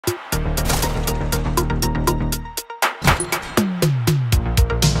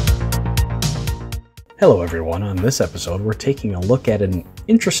Hello everyone, on this episode we're taking a look at an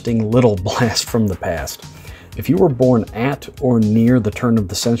interesting little blast from the past. If you were born at or near the turn of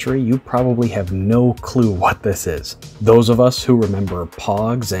the century, you probably have no clue what this is. Those of us who remember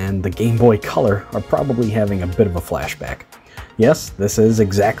Pogs and the Game Boy Color are probably having a bit of a flashback. Yes, this is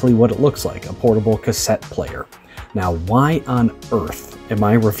exactly what it looks like, a portable cassette player. Now, why on earth am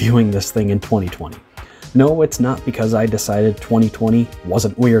I reviewing this thing in 2020? No, it's not because I decided 2020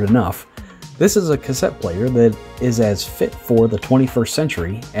 wasn't weird enough. This is a cassette player that is as fit for the 21st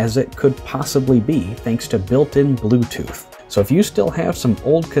century as it could possibly be thanks to built-in Bluetooth. So if you still have some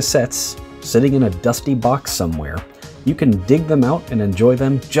old cassettes sitting in a dusty box somewhere, you can dig them out and enjoy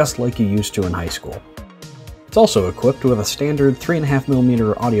them just like you used to in high school. It's also equipped with a standard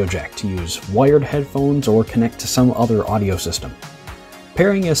 3.5mm audio jack to use wired headphones or connect to some other audio system.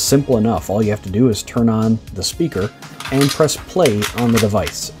 Pairing is simple enough. All you have to do is turn on the speaker and press play on the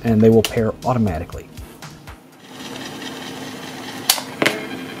device, and they will pair automatically.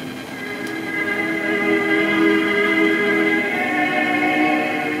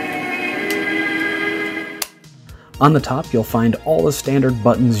 On the top, you'll find all the standard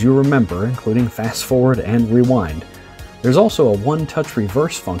buttons you remember, including fast forward and rewind. There's also a one-touch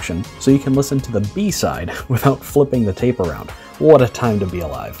reverse function, so you can listen to the B-side without flipping the tape around. What a time to be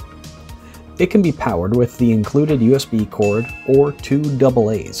alive. It can be powered with the included USB cord or two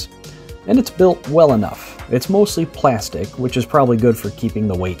AA's. And it's built well enough. It's mostly plastic, which is probably good for keeping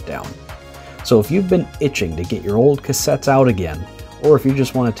the weight down. So if you've been itching to get your old cassettes out again, or if you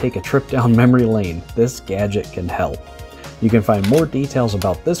just want to take a trip down memory lane, this gadget can help. You can find more details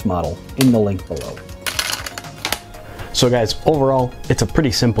about this model in the link below. So guys, overall, it's a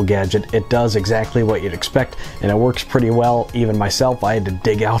pretty simple gadget. It does exactly what you'd expect, and it works pretty well. Even myself, I had to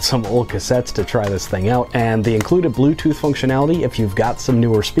dig out some old cassettes to try this thing out. And the included Bluetooth functionality, if you've got some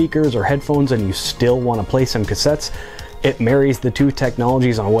newer speakers or headphones and you still want to play some cassettes, it marries the two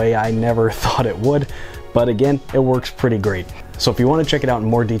technologies in a way I never thought it would. But again, it works pretty great. So if you want to check it out in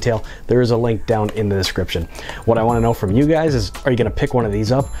more detail, there is a link down in the description. What I want to know from you guys is, are you going to pick one of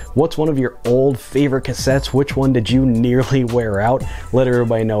these up? What's one of your old favorite cassettes? Which one did you nearly wear out? Let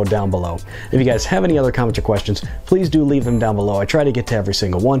everybody know down below. If you guys have any other comments or questions, please do leave them down below. I try to get to every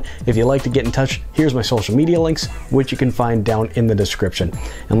single one. If you'd like to get in touch, here's my social media links, which you can find down in the description.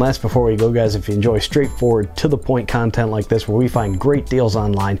 And last, before we go guys, if you enjoy straightforward, to the point content like this where we find great deals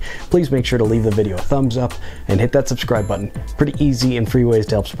online, please make sure to leave the video a thumbs up and hit that subscribe button. Pretty easy and free ways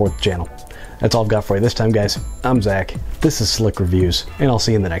to help support the channel. That's all I've got for you this time, guys. I'm Zach, this is Slick Reviews, and I'll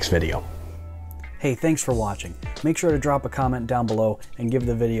see you in the next video. Hey, thanks for watching. Make sure to drop a comment down below and give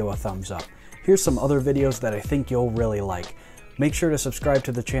the video a thumbs up. Here's some other videos that I think you'll really like. Make sure to subscribe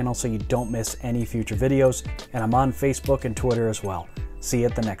to the channel so you don't miss any future videos, and I'm on Facebook and Twitter as well. See you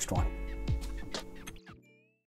at the next one.